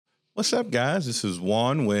What's up, guys? This is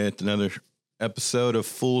Juan with another episode of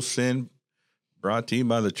Full Send brought to you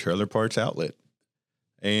by the Trailer Parts Outlet.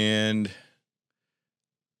 And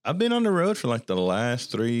I've been on the road for like the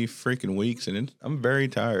last 3 freaking weeks, and I'm very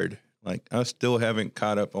tired. Like, I still haven't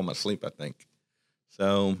caught up on my sleep, I think.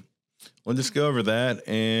 So we'll just go over that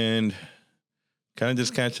and kind of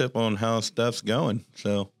just catch up on how stuff's going.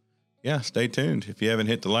 So, yeah, stay tuned. If you haven't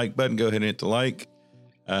hit the like button, go ahead and hit the like.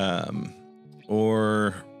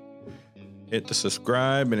 Or hit the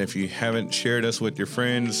subscribe, and if you haven't shared us with your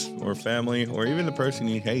friends or family or even the person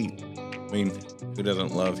you hate, I mean, who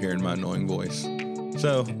doesn't love hearing my annoying voice?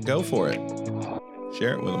 So go for it.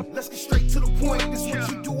 Share it with them. Let's get straight to the point. This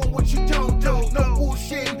what you do and what you don't do. No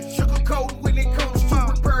bullshit, sugarcoat when it comes to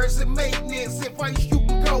repairs and maintenance. Advice you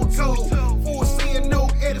can go to. Full Send, no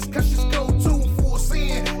edits, cause just go to Full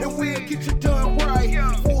Send, and we'll get you done right.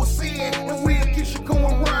 Full Send, and we'll get you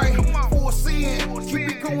going right. Full Send, keep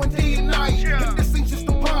it going day and night. And this ain't just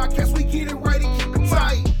a podcast, we get it right and keep it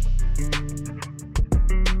tight.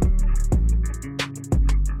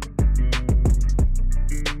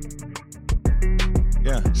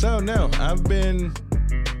 Yeah, so no, I've been,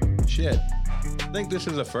 I think this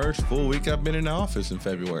is the first full week I've been in the office in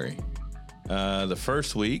February. The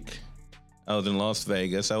first week, I was in Las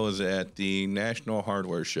Vegas. I was at the National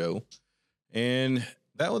Hardware Show, and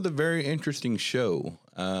that was a very interesting show.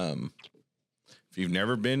 If you've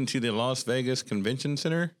never been to the Las Vegas Convention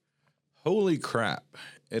Center, holy crap,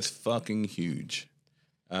 it's fucking huge.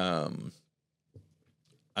 I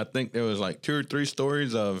think there was like 2 or 3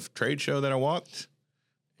 stories of trade show that I walked,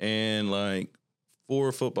 and like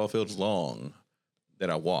 4 football fields long that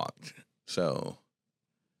I walked. So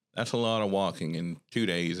that's a lot of walking in 2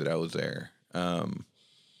 days that I was there.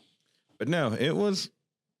 But no, it was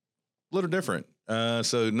a little different.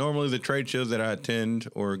 So normally the trade shows that I attend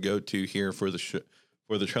or go to here for the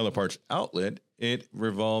Trailer Parts Outlet, it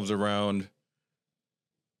revolves around,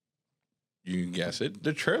 you guess it,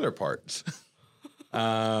 the trailer parts.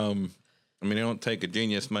 I mean, it don't take a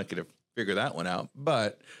genius monkey to figure that one out,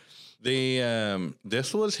 but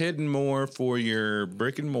this was hidden more for your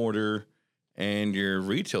brick and mortar and your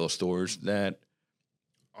retail stores that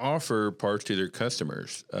offer parts to their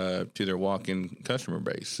customers, to their walk-in customer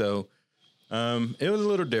base. So it was a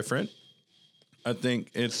little different. I think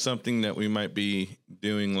it's something that we might be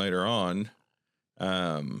doing later on.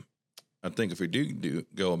 I think if we do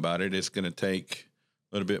go about it, it's going to take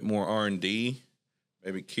a little bit more R&D.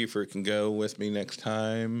 Maybe Kiefer can go with me next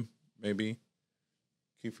time. Maybe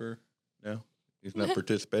Kiefer? No, he's not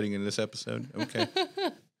participating in this episode. Okay,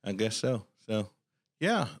 I guess so. So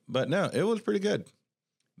yeah, but no, it was pretty good.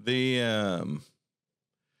 There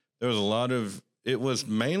was a lot of. It was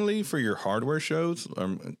mainly for your hardware shows,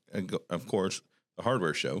 of course, the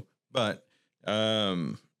hardware show, but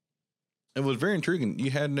it was very intriguing. You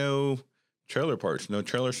had no trailer parts, no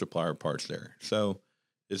trailer supplier parts there. So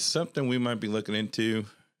it's something we might be looking into.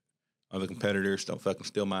 Other competitors don't fucking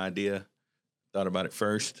steal my idea. Thought about it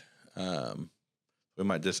first. We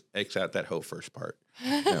might just X out that whole first part.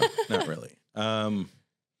 No, not really.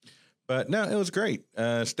 But no, it was great.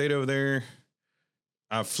 Stayed over there.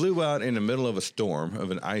 I flew out in the middle of a storm,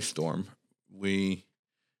 of an ice storm. I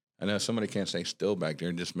know somebody can't stay still back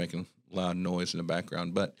there, just making loud noise in the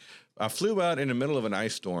background. But I flew out in the middle of an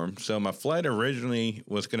ice storm. So my flight originally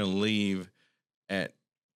was going to leave at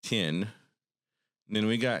 10. And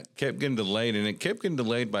then kept getting delayed, and it kept getting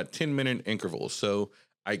delayed by 10-minute intervals. So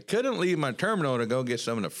I couldn't leave my terminal to go get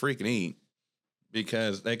something to freaking eat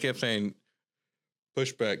because they kept saying,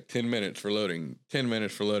 push back 10 minutes for loading, 10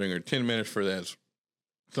 minutes for loading, or 10 minutes for this.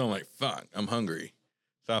 So I'm like, fuck, I'm hungry.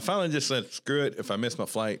 So I finally just said, screw it. If I miss my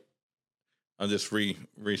flight, I'll just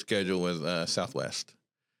reschedule with Southwest.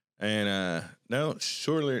 And no,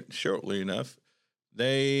 shortly enough,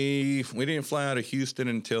 we didn't fly out of Houston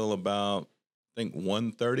until about, I think,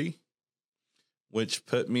 1:30, which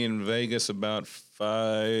put me in Vegas about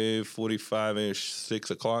 5:45-ish, 6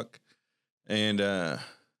 o'clock. And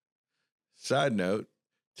side note,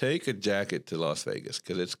 take a jacket to Las Vegas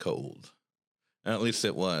because it's cold. At least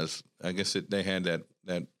it was. I guess they had that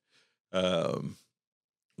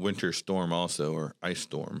winter storm also, or ice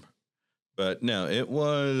storm. But no, it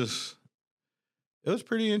was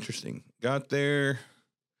pretty interesting. Got there,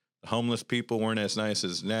 the homeless people weren't as nice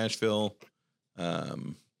as Nashville.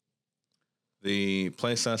 The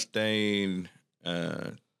place I stayed,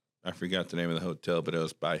 I forgot the name of the hotel, but it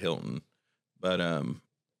was by Hilton. But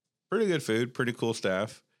pretty good food, pretty cool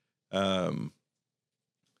staff.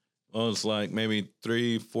 Well, it's like maybe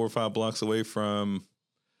 3, 4, 5 blocks away from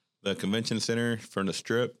the convention center, from the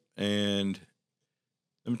Strip. And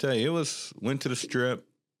let me tell you, went to the Strip,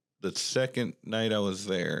 the second night I was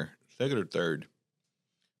there, second or third.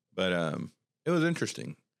 But it was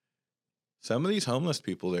interesting. Some of these homeless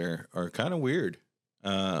people there are kind of weird.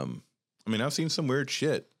 I mean, I've seen some weird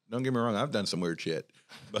shit. Don't get me wrong, I've done some weird shit.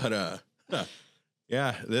 But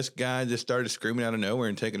yeah, this guy just started screaming out of nowhere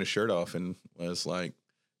and taking his shirt off and was like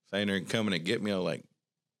saying they're coming to get me. I was like,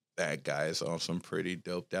 that guy's on some pretty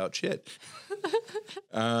doped out shit.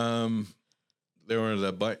 There was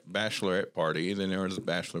a bachelorette party, then there was a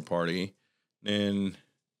bachelor party, and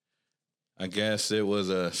I guess it was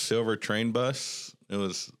a silver train bus. It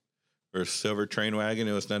was or a silver train wagon.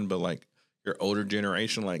 It was nothing but like your older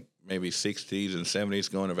generation, like maybe 60s and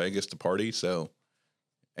 70s, going to Vegas to party. So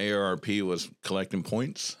AARP was collecting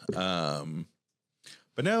points.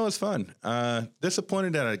 But no, it was fun.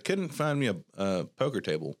 Disappointed that I couldn't find me a poker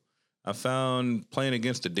table. I found playing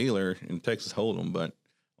against a dealer in Texas Hold'em, but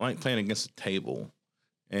I like playing against a table.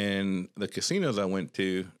 And the casinos I went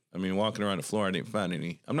to, I mean, walking around the floor, I didn't find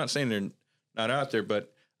any. I'm not saying they're not out there,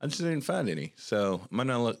 but I just didn't find any. So I might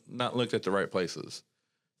not looked at the right places.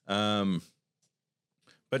 But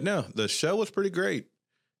no, the show was pretty great.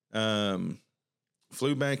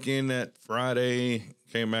 Flew back in that Friday,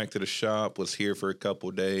 came back to the shop, was here for a couple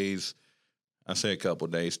days. I say a couple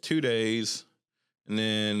days, 2 days. And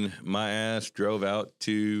then my ass drove out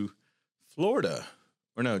to Georgia.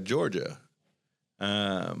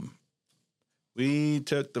 We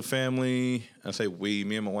took the family,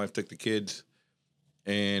 me and my wife took the kids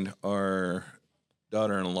and our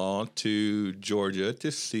daughter-in-law to Georgia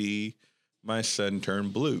to see my son turn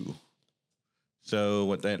blue. So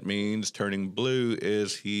what that means, turning blue,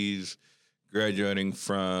 is he's graduating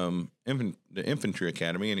from the infantry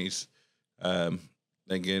academy, and he's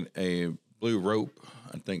they get a blue rope,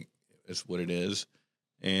 I think is what it is,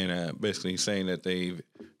 and basically saying that they've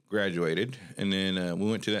graduated. And then we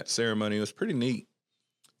went to that ceremony. It was pretty neat.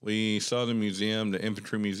 We saw the museum, the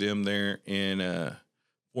infantry museum there in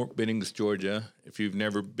Fort Bennings, Georgia. If you've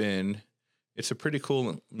never been, it's a pretty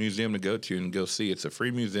cool museum to go to and go see. It's a free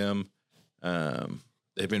museum.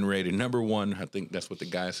 They've been rated #1. I think that's what the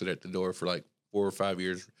guy said at the door for like 4 or 5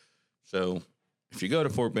 years. So if you go to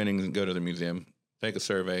Fort Bennings and go to the museum, take a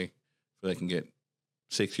survey so they can get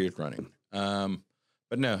 6 years running.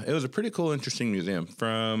 But no, it was a pretty cool, interesting museum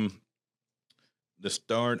from the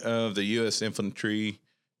start of the U.S. infantry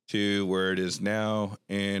to where it is now,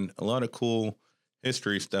 and a lot of cool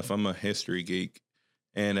history stuff. I'm a history geek.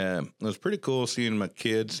 And it was pretty cool seeing my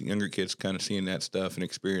kids, younger kids, kind of seeing that stuff and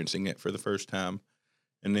experiencing it for the first time.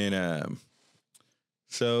 And then,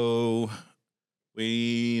 so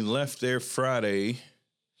we left there Friday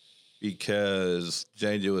because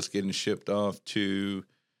JJ was getting shipped off to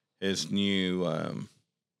his new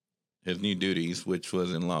duties, which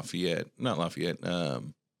was in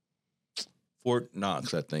Fort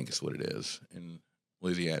Knox, I think is what it is, in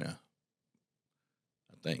Louisiana,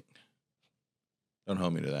 I think. Don't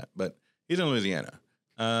hold me to that, but he's in Louisiana.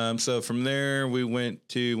 So from there, we went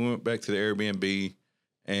back to the Airbnb,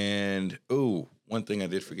 and one thing I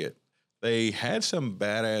did forget. They had some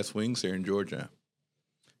badass wings there in Georgia.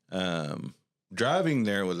 Driving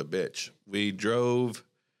there was a bitch. We drove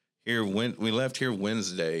here, we left here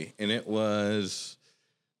Wednesday, and it was,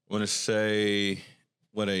 I want to say,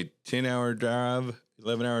 a 10-hour drive,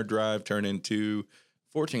 11-hour drive turned into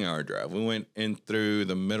 14-hour drive. We went in through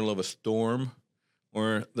the middle of a storm,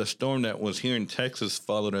 or the storm that was here in Texas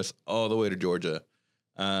followed us all the way to Georgia.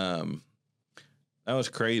 That was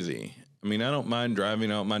crazy. I mean, I don't mind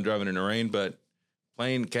driving in the rain, but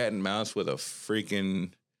playing cat and mouse with a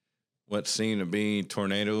freaking what seemed to be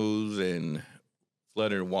tornadoes and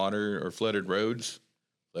flooded water or flooded roads.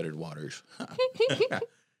 Flooded waters.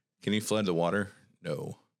 Can you flood the water?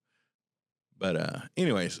 No. But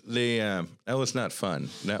anyways, that was not fun.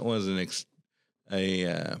 That was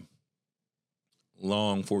a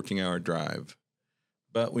long 14-hour drive.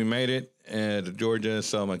 But we made it to Georgia,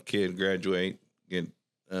 saw my kid graduate,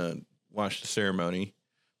 watched the ceremony.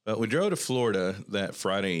 But we drove to Florida that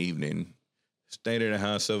Friday evening, stayed at a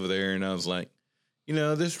house over there, and I was like,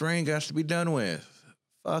 this rain got to be done with.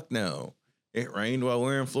 Fuck no. It rained while we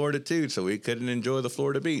were in Florida too, so we couldn't enjoy the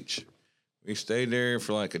Florida beach. We stayed there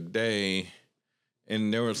for like a day,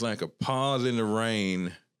 and there was like a pause in the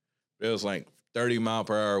rain. It was like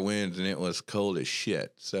 30-mile-per-hour winds, and it was cold as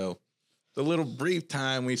shit. So the little brief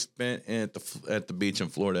time we spent at the beach in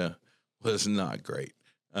Florida was not great.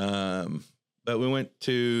 But we went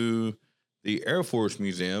to the Air Force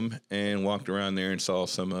Museum and walked around there and saw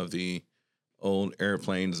some of the old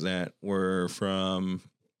airplanes that were from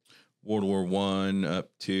World War I up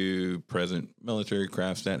to present military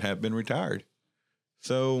crafts that have been retired.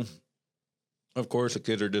 So Of course, the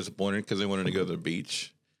kids are disappointed because they wanted to go to the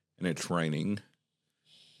beach, and it's raining.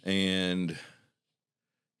 And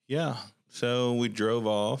yeah, so we drove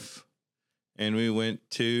off, and we went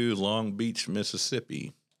to Long Beach,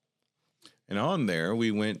 Mississippi. And on there, we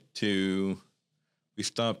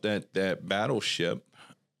stopped at that battleship.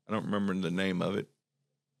 I don't remember the name of it.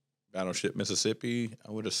 Battleship Mississippi,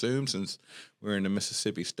 I would assume, since we're in the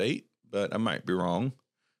Mississippi state, but I might be wrong.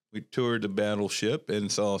 We toured the battleship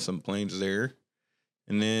and saw some planes there.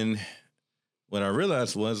 And then what I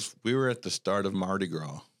realized was we were at the start of Mardi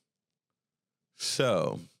Gras.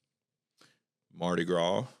 So, Mardi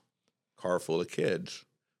Gras, car full of kids.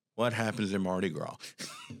 What happens in Mardi Gras?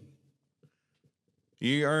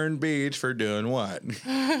 You earn beads for doing what?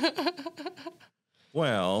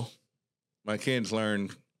 Well, my kids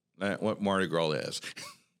learned what Mardi Gras is.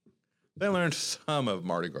 They learned some of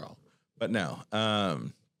Mardi Gras, but no.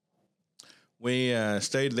 We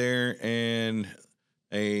stayed there in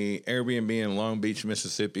a Airbnb in Long Beach,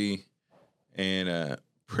 Mississippi, and a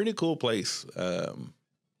pretty cool place.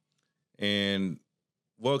 And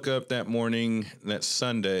woke up that morning, that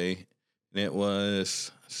Sunday, and it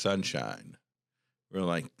was sunshine. We're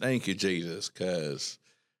like, thank you, Jesus, because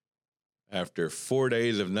after 4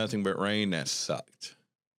 days of nothing but rain, that sucked.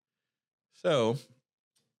 So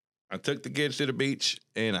I took the kids to the beach,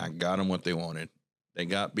 and I got them what they wanted. They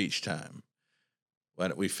got beach time.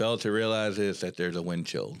 What we failed to realize is that there's a wind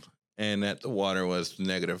chill, and that the water was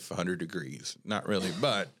negative 100 degrees. Not really,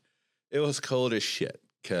 but it was cold as shit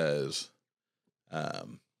because,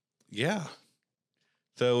 yeah.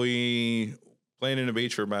 So we played in the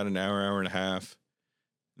beach for about an hour, hour and a half.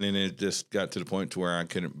 And then it just got to the point to where I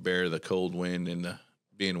couldn't bear the cold wind and the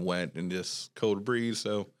being wet and just cold breeze.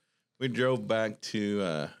 So we drove back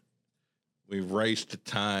to, we raced the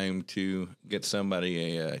time to get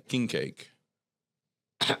somebody a king cake.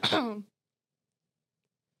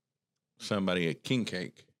 Somebody a king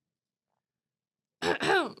cake.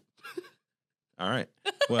 All right.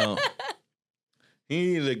 Well,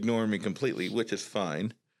 he's ignoring me completely, which is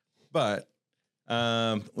fine. But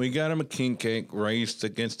we got him a king cake, raced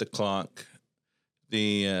against the clock.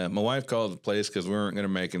 My wife called the place because we weren't going to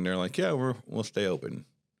make it. They're like, yeah, we'll stay open.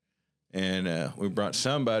 And we brought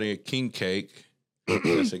somebody a king cake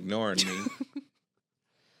that's ignoring me.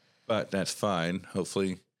 But that's fine.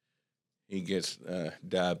 Hopefully he gets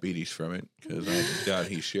diabetes from it because I doubt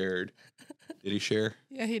he shared. Did he share?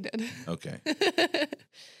 Yeah, he did. Okay.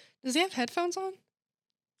 Does he have headphones on?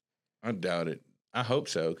 I doubt it. I hope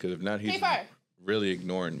so, because if not, he's really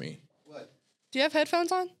ignoring me. What? Do you have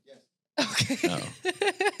headphones on? Yes. Okay.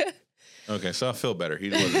 Oh. Okay, so I feel better. He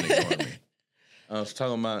wasn't ignoring me. I was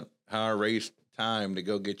talking about how I raced time to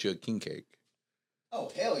go get you a king cake. Oh,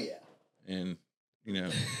 hell yeah. And, you know.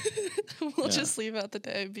 We'll just leave out the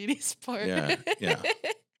diabetes part. Yeah.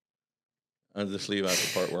 I'll just leave out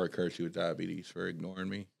the part where I cursed you with diabetes for ignoring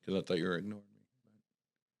me, because I thought you were ignoring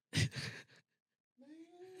me.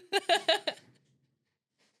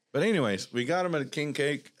 But anyways, we got him a king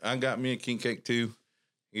cake. I got me a king cake too.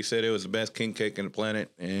 He said it was the best king cake on the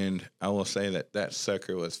planet, and I will say that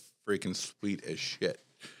sucker was freaking sweet as shit.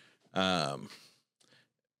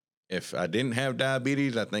 If I didn't have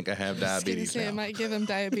diabetes, I think I have diabetes now. I might give him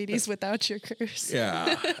diabetes without your curse.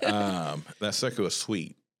 Yeah, that sucker was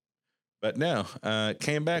sweet. But no,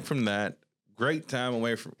 came back from that. Great time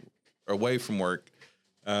away from work.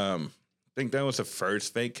 I think that was the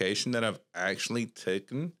first vacation that I've actually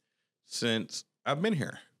taken since I've been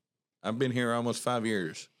here. I've been here almost 5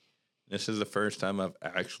 years. This is the first time I've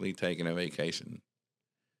actually taken a vacation.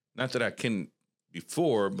 Not that I couldn't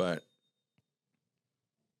before, but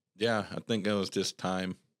yeah, I think it was just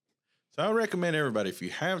time. So I recommend everybody, if you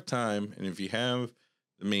have time and if you have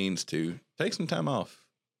the means to, take some time off.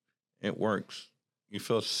 It works. You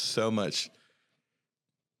feel so much.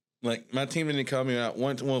 Like, my team didn't call me out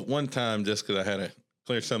one time just because I had to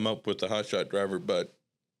clear something up with the hotshot driver, but,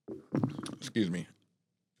 excuse me.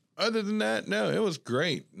 Other than that, no, it was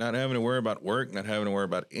great. Not having to worry about work, not having to worry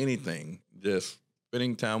about anything. Just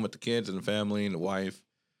spending time with the kids and the family and the wife.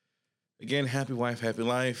 Again, happy wife, happy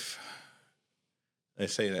life. They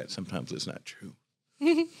say that. Sometimes it's not true.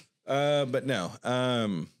 But no,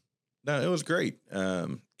 it was great.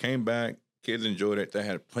 Came back. Kids enjoyed it. They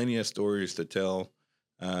had plenty of stories to tell.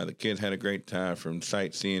 The kids had a great time from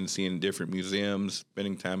sightseeing, seeing different museums,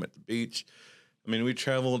 spending time at the beach. I mean, we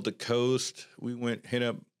traveled the coast. We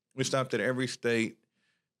stopped at every state,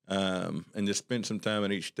 and just spent some time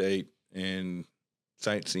at each state and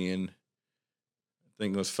sightseeing. I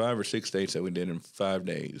think it was 5 or 6 states that we did in 5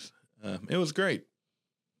 days. It was great.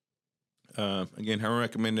 Again, I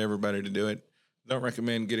recommend everybody to do it. Don't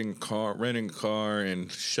recommend getting a car, renting a car,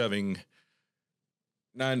 and shoving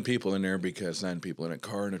 9 people in there because 9 people in a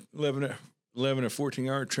car and 11 or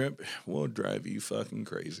 14-hour trip will drive you fucking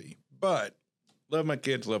crazy. But love my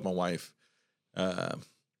kids, love my wife.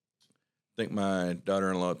 Think my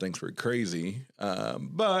daughter-in-law thinks we're crazy.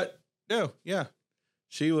 But no, yeah.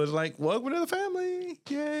 She was like, welcome to the family.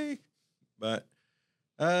 Yay. But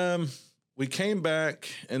we came back,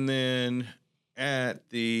 and then I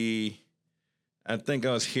think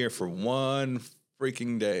I was here for one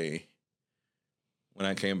freaking day when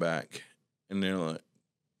I came back, and then like,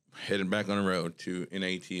 headed back on the road to an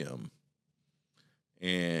ATM.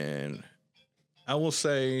 And I will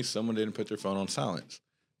say someone didn't put their phone on silence,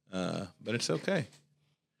 but it's okay.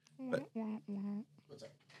 But,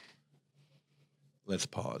 let's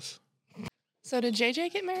pause. So did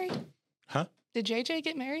JJ get married? Huh? Did JJ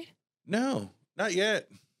get married? No, not yet.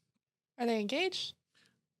 Are they engaged?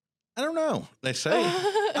 I don't know. They say.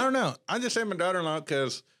 I don't know. I just say my daughter-in-law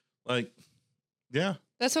because, like, yeah.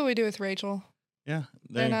 That's what we do with Rachel. Yeah.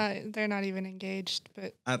 They're not even engaged,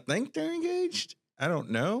 but I think they're engaged. I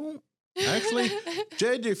don't know. Actually,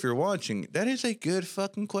 Judge, if you're watching, that is a good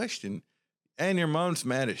fucking question. And your mom's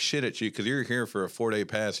mad as shit at you because you're here for a 4-day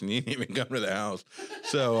pass and you didn't even come to the house.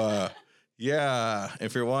 So, yeah,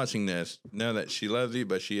 if you're watching this, know that she loves you,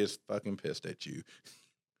 but she is fucking pissed at you.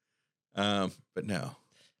 But no.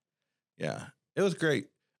 Yeah, it was great.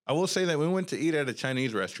 I will say that we went to eat at a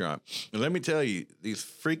Chinese restaurant. And let me tell you, these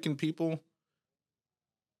freaking people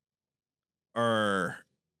are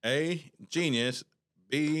A, genius,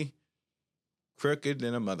 B, crooked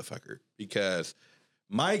than a motherfucker. Because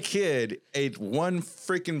my kid ate one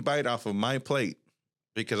freaking bite off of my plate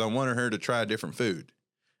because I wanted her to try different food.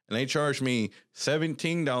 And they charged me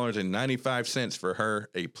 $17.95 for her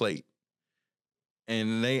a plate.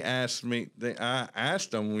 And they asked me, I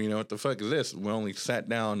asked them, you know, what the fuck is this? We only sat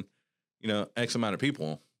down, you know, X amount of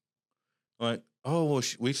people. I'm like, oh, well,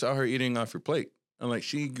 we saw her eating off your plate. I'm like,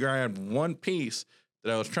 she grabbed one piece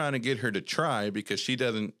that I was trying to get her to try because she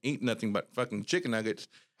doesn't eat nothing but fucking chicken nuggets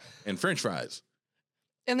and French fries.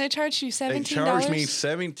 And they charged you $17? They charged me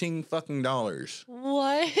 $17 fucking dollars.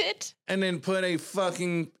 What? And then put a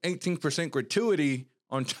fucking 18% gratuity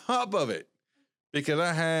on top of it because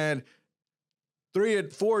I had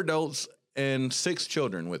 4 adults and 6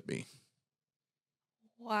 children with me.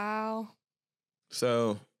 Wow.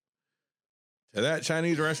 So to that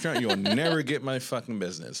Chinese restaurant, you'll never get my fucking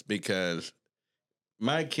business because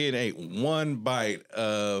my kid ate one bite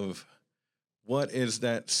of what is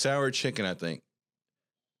that sour chicken, I think.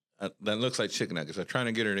 That looks like chicken nuggets. I'm trying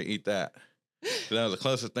to get her to eat that. So that was the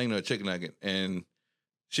closest thing to a chicken nugget. And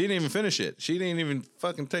she didn't even finish it. She didn't even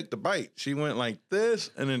fucking take the bite. She went like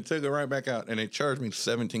this and then took it right back out. And they charged me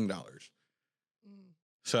 $17.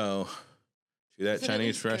 So to that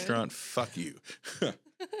Chinese restaurant, fuck you.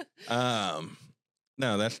 No,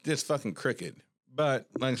 that's just fucking crooked. But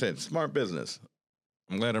like I said, smart business.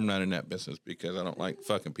 I'm glad I'm not in that business because I don't like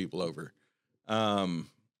fucking people over.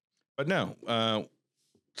 But no,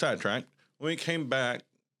 sidetracked. When I came back,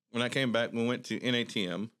 we went to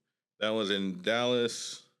NATM. That was in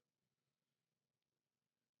Dallas.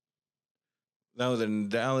 That was in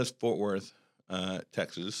Dallas, Fort Worth,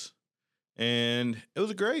 Texas. And it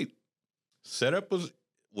was great. Setup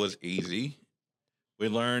was easy. We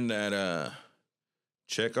learned that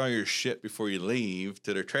check all your shit before you leave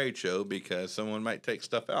to the trade show because someone might take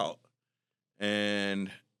stuff out.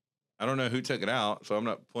 And I don't know who took it out, so I'm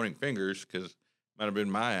not pointing fingers because it might have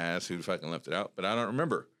been my ass who fucking left it out, but I don't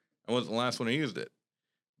remember. I wasn't the last one who used it.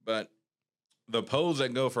 But the poles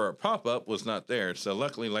that go for our pop-up was not there. So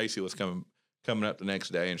luckily Lacey was coming up the next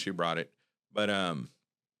day and she brought it. But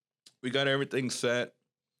we got everything set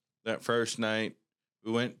that first night.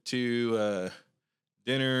 We went to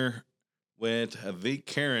dinner with the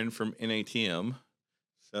Karen from NATM.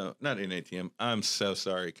 So, not NATM. I'm so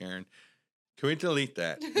sorry, Karen. Can we delete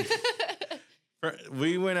that?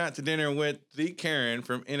 We went out to dinner with the Karen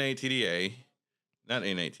from NATDA. Not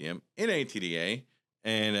NATM. NATDA.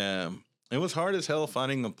 And it was hard as hell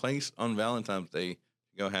finding a place on Valentine's Day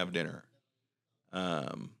to go have dinner.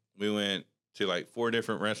 We went to like 4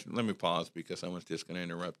 different restaurants. Let me pause because someone's just going to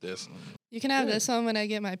interrupt this. You can have this one when I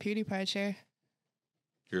get my PewDiePie chair.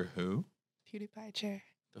 Your who? PewDiePie chair.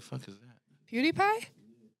 The fuck is that? PewDiePie?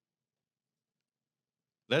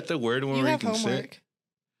 That's a word where You we have can homework. sit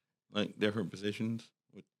like different positions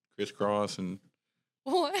with crisscross and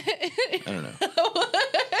What? I don't know.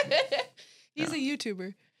 He's No. a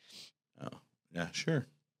YouTuber. Oh, yeah, sure.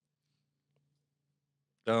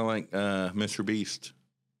 Kind of like Mr. Beast.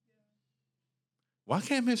 Why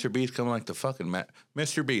can't Mr. Beast come like the fucking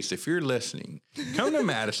Mr. Beast? If you're listening, come to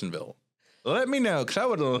Madisonville. Let me know, because I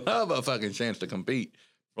would love a fucking chance to compete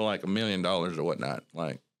for like $1 million or whatnot.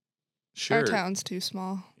 Like, sure. Our town's too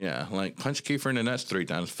small. Yeah, like punch Kiefer in the nuts 3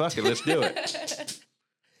 times. Fuck it, let's do it.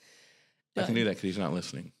 I can do that because he's not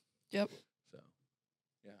listening. Yep. So,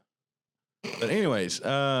 yeah. But anyways, it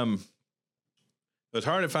was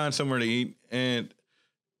hard to find somewhere to eat and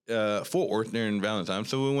Fort Worth during Valentine's.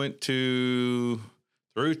 So we went to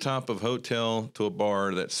the rooftop of a hotel to a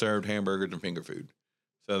bar that served hamburgers and finger food.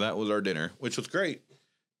 So that was our dinner, which was great.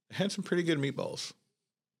 It had some pretty good meatballs,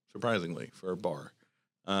 surprisingly, for a bar.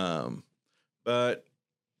 But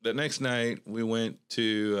the next night we went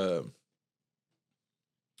to,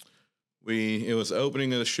 it was the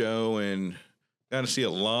opening of the show and got to see a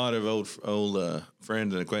lot of old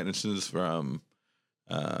friends and acquaintances from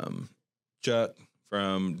Chuck,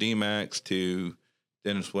 from D-Max to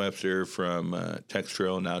Dennis Webster, from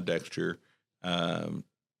Textrail, now Dexter,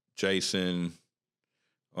 Jason,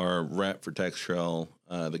 our rep for Textrail,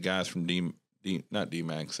 the guys from not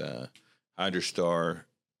D-Max, Hydrostar,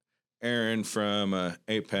 Aaron from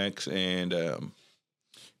Apex, and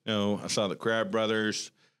I saw the Crab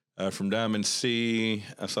Brothers from Diamond C.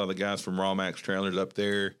 I saw the guys from Raw Max Trailers up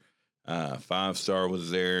there. 5 Star was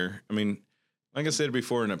there. I mean, like I said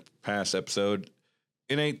before in a past episode,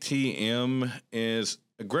 NATM is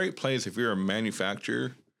a great place if you're a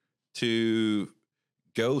manufacturer to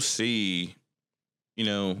go see,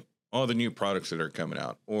 all the new products that are coming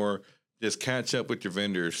out, or just catch up with your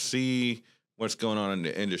vendors, see what's going on in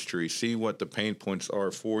the industry, see what the pain points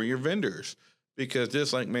are for your vendors, because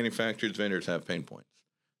just like manufacturers, vendors have pain points.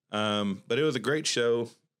 But it was a great show.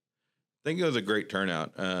 I think it was a great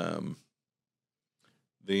turnout.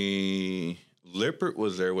 The Lippert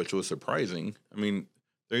was there, which was surprising. I mean,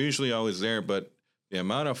 they're usually always there, but the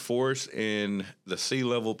amount of force and the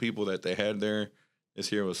C-level people that they had there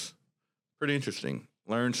this year was pretty interesting.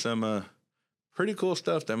 Learned some pretty cool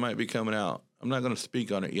stuff that might be coming out. I'm not going to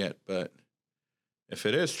speak on it yet, but if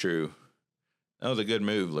it is true, that was a good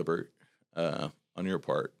move, Lippert, on your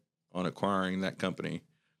part, on acquiring that company.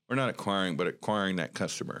 Or not acquiring, but acquiring that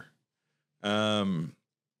customer. But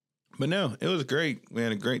no, it was great. We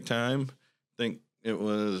had a great time. I think it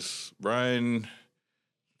was Brian,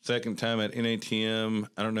 second time at NATM.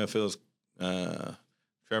 I don't know if it was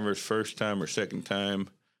Trevor's first time or second time.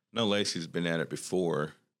 No, Lacey's been at it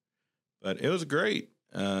before. But it was great.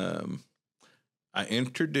 I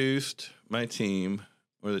introduced my team,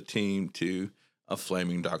 or the team, to a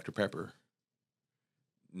flaming Dr. Pepper.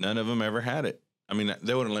 None of them ever had it. I mean,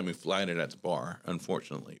 they wouldn't let me flight it at the bar,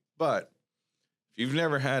 unfortunately. But if you've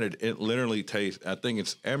never had it, it literally tastes, I think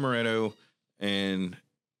it's amaretto, and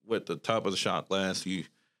with the top of the shot glass,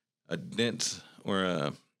 a dense or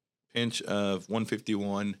a pinch of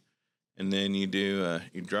 151, and then you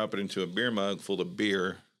drop it into a beer mug full of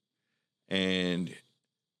beer, and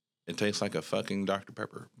it tastes like a fucking Dr.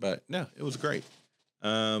 Pepper. But no, it was great.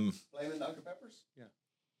 Flaming Dr. Peppers? Yeah.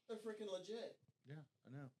 They're freaking legit. Yeah,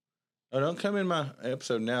 I know. Oh, don't come in my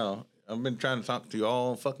episode now. I've been trying to talk to you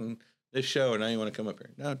all fucking this show, and now you want to come up here.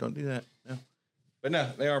 No, don't do that. No. But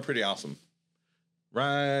no, they are pretty awesome.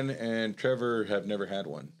 Ryan and Trevor have never had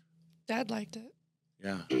one. Dad liked it.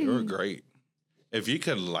 Yeah, they were great. If you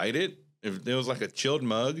could light it, if there was like a chilled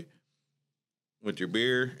mug with your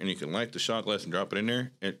beer, and you can light the shot glass and drop it in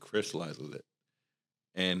there, it crystallizes it.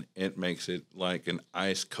 And it makes it like an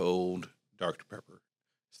ice cold Dr. Pepper.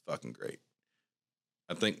 It's fucking great.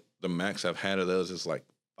 I think the max I've had of those is like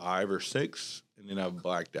 5 or 6, and then I've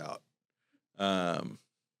blacked out to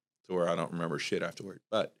where I don't remember shit afterward.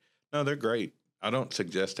 But no, they're great. I don't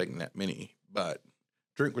suggest taking that many, but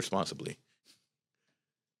drink responsibly.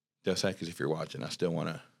 Just because if you're watching, I still want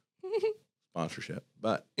a sponsorship.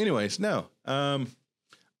 But anyways, no.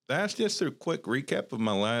 That's just a quick recap of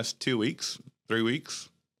my last 3 weeks,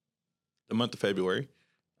 the month of February.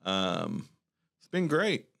 It's been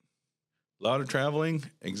great. A lot of traveling,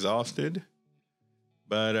 exhausted,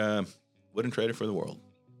 but wouldn't trade it for the world.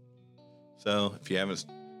 So if you haven't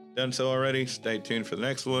done so already, stay tuned for the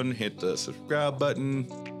next one. Hit the subscribe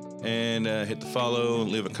button and hit the follow,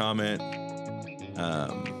 leave a comment.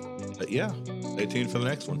 But yeah, stay tuned for the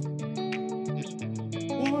next one.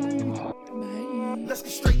 Bye. Let's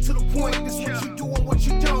get straight to the point. This what you do and what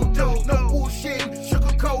you don't do. No bullshit,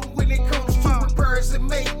 sugarcoat when it comes to repairs and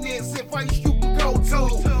maintenance. Advice you can go to.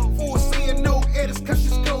 Full sin, no edits, cause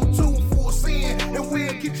just go to full sin. And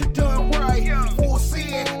we'll get you done right. Full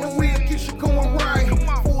sin, and we'll get you going right.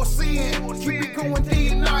 Full sin, keep it going day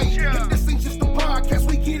and night. And this ain't just a podcast,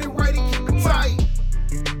 we get it right and keep it tight.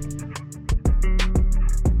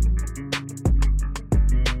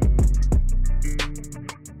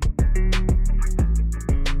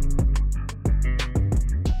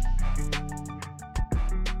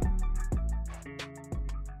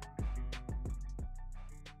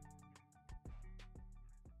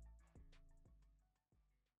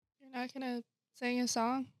 not gonna sing a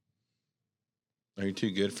song? Are you too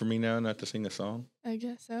good for me now not to sing a song? I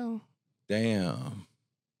guess so. Damn.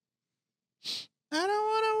 I don't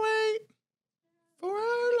want to wait for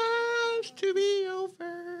our lives to be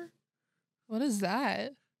over. What is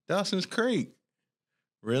that? Dawson's Creek.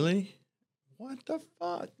 Really? What the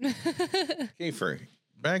fuck? Kiefer,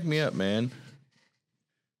 back me up, man.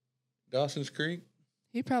 Dawson's Creek?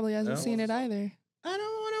 He probably hasn't No. seen it either. I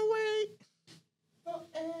don't want to wait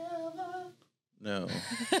forever. No.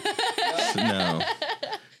 No.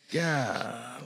 God.